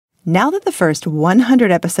Now that the first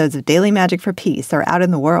 100 episodes of Daily Magic for Peace are out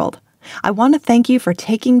in the world, I want to thank you for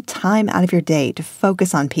taking time out of your day to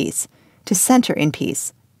focus on peace, to center in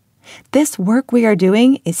peace. This work we are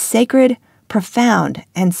doing is sacred, profound,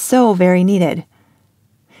 and so very needed.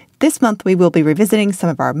 This month we will be revisiting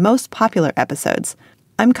some of our most popular episodes.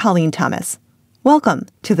 I'm Colleen Thomas. Welcome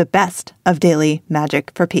to the best of Daily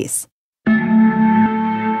Magic for Peace.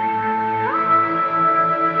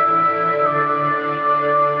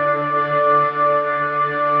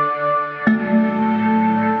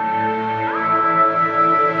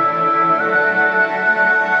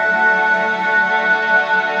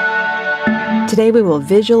 Today we will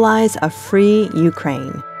visualize a free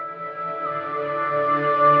Ukraine.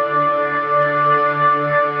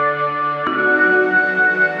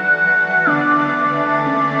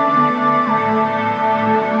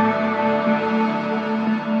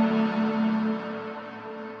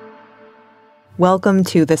 Welcome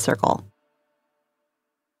to the circle.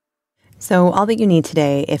 So all that you need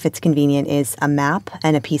today, if it's convenient, is a map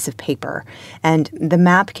and a piece of paper. And the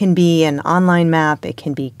map can be an online map, it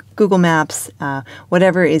can be Google Maps,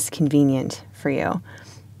 whatever is convenient for you.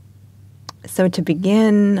 So to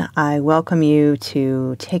begin, I welcome you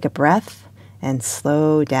to take a breath and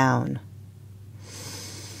slow down.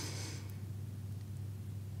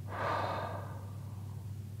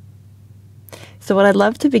 So what I'd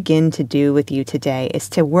love to begin to do with you today is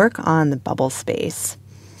to work on the bubble space.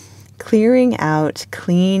 Clearing out,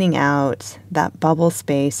 cleaning out that bubble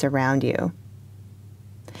space around you.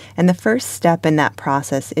 And the first step in that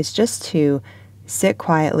process is just to sit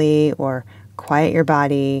quietly or quiet your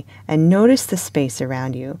body and notice the space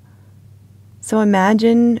around you. So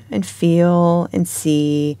imagine and feel and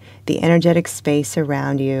see the energetic space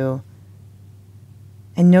around you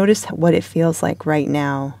and notice what it feels like right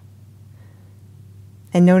now.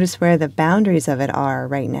 And notice where the boundaries of it are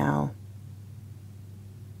right now.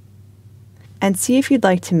 And see if you'd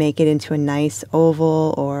like to make it into a nice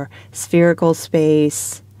oval or spherical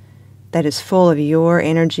space that is full of your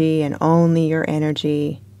energy and only your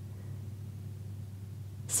energy.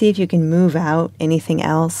 See if you can move out anything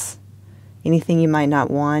else, anything you might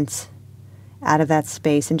not want out of that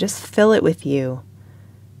space, and just fill it with you.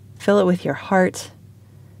 Fill it with your heart,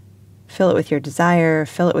 fill it with your desire,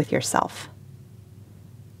 fill it with yourself.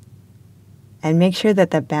 And make sure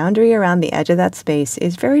that the boundary around the edge of that space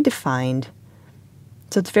is very defined.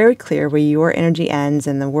 So it's very clear where your energy ends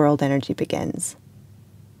and the world energy begins.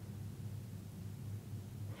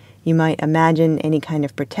 You might imagine any kind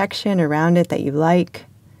of protection around it that you like.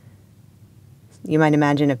 You might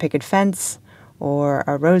imagine a picket fence or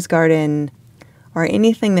a rose garden or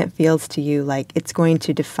anything that feels to you like it's going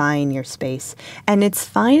to define your space. And it's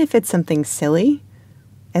fine if it's something silly,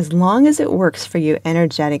 as long as it works for you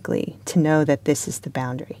energetically to know that this is the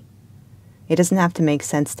boundary. It doesn't have to make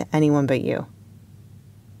sense to anyone but you.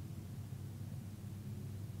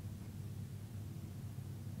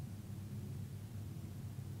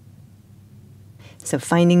 So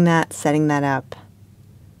finding that, setting that up.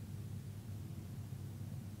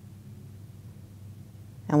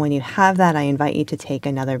 And when you have that, I invite you to take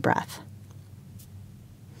another breath.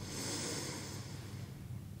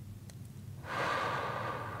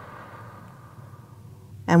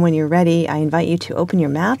 And when you're ready, I invite you to open your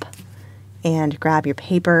map and grab your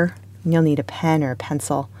paper. You'll need a pen or a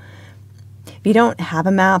pencil. If you don't have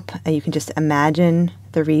a map, you can just imagine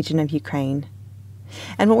the region of Ukraine.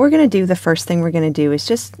 And what we're going to do, the first thing we're going to do is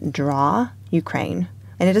just draw Ukraine.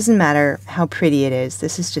 And it doesn't matter how pretty it is.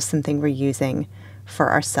 This is just something we're using for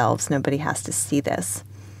ourselves. Nobody has to see this.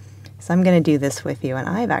 So I'm going to do this with you. And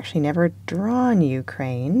I've actually never drawn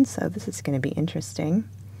Ukraine, so this is going to be interesting.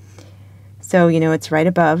 So, it's right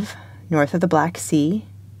above, north of the Black Sea.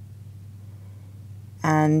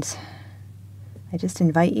 And I just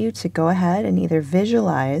invite you to go ahead and either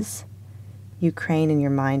visualize Ukraine in your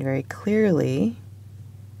mind very clearly,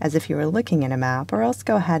 as if you were looking at a map, or else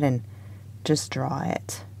go ahead and just draw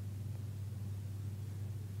it.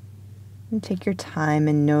 And take your time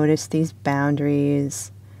and notice these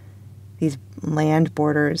boundaries, these land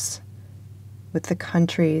borders with the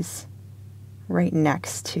countries right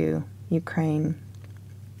next to Ukraine.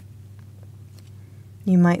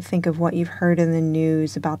 You might think of what you've heard in the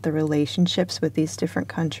news about the relationships with these different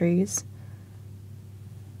countries.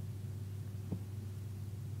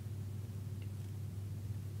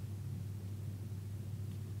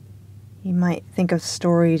 You might think of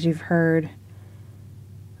stories you've heard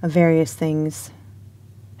of various things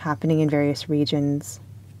happening in various regions.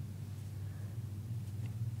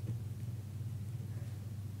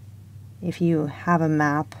 If you have a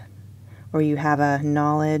map or you have a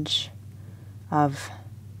knowledge of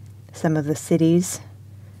some of the cities,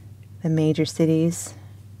 the major cities.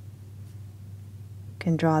 You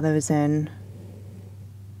can draw those in.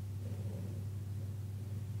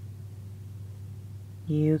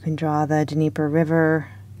 You can draw the Dnieper River.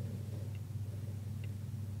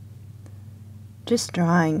 Just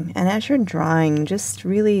drawing. And as you're drawing, just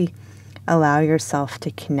really allow yourself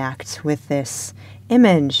to connect with this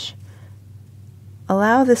image.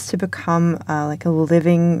 Allow this to become like a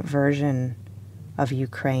living version of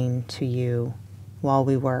Ukraine to you while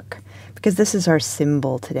we work. Because this is our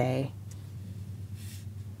symbol today.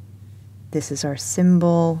 This is our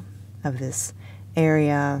symbol of this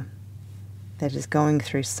area that is going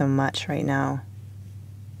through so much right now.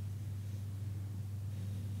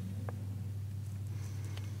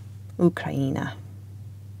 Ukraina.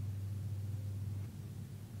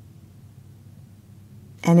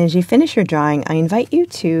 And as you finish your drawing, I invite you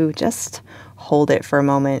to just hold it for a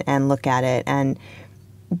moment and look at it and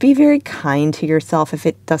be very kind to yourself if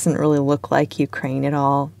it doesn't really look like Ukraine at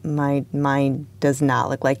all. My mind does not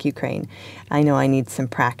look like Ukraine. I know I need some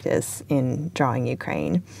practice in drawing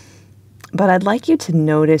Ukraine. But I'd like you to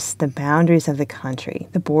notice the boundaries of the country,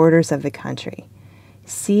 the borders of the country.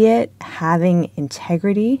 See it having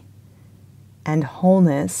integrity and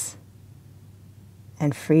wholeness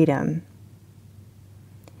and freedom.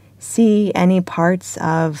 See any parts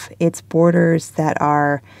of its borders that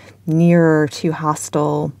are nearer to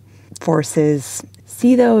hostile forces.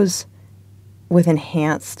 See those with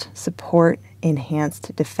enhanced support,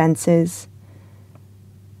 enhanced defenses.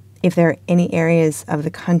 If there are any areas of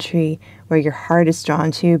the country where your heart is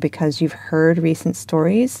drawn to because you've heard recent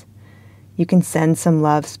stories, you can send some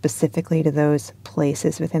love specifically to those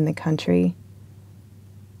places within the country.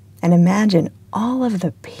 And imagine all of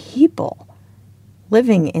the people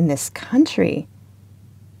living in this country.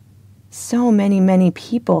 So many, many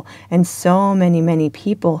people, and so many, many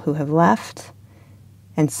people who have left,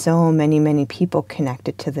 and so many, many people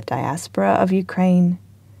connected to the diaspora of Ukraine.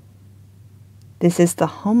 This is the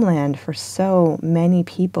homeland for so many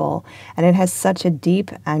people, and it has such a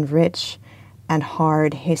deep and rich and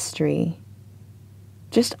hard history.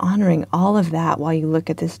 Just honoring all of that while you look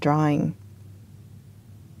at this drawing.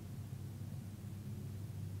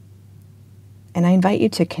 And I invite you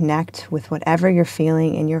to connect with whatever you're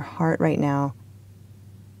feeling in your heart right now.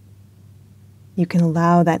 You can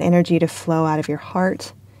allow that energy to flow out of your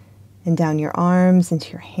heart and down your arms, into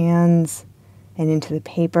your hands, and into the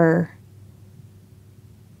paper.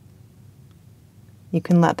 You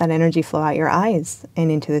can let that energy flow out your eyes and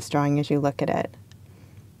into this drawing as you look at it.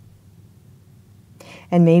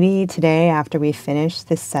 And maybe today, after we finish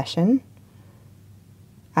this session,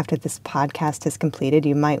 after this podcast is completed,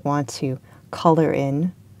 you might want to color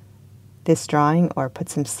in this drawing or put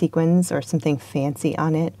some sequins or something fancy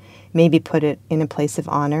on it. Maybe put it in a place of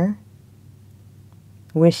honor.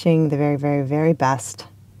 Wishing the very, very, very best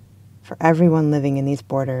for everyone living in these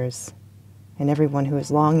borders and everyone who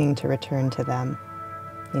is longing to return to them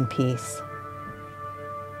in peace.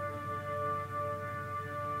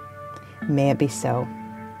 May it be so.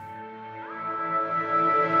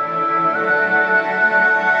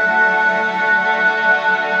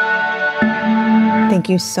 Thank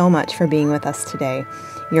you so much for being with us today.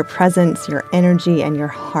 Your presence, your energy, and your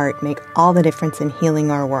heart make all the difference in healing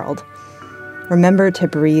our world. Remember to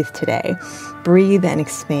breathe today. Breathe and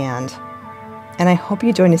expand. And I hope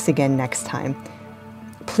you join us again next time.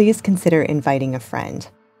 Please consider inviting a friend.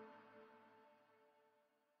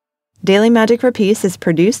 Daily Magic for Peace is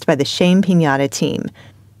produced by the Shame Pinata team.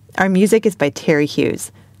 Our music is by Terry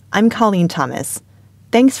Hughes. I'm Colleen Thomas.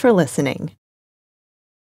 Thanks for listening.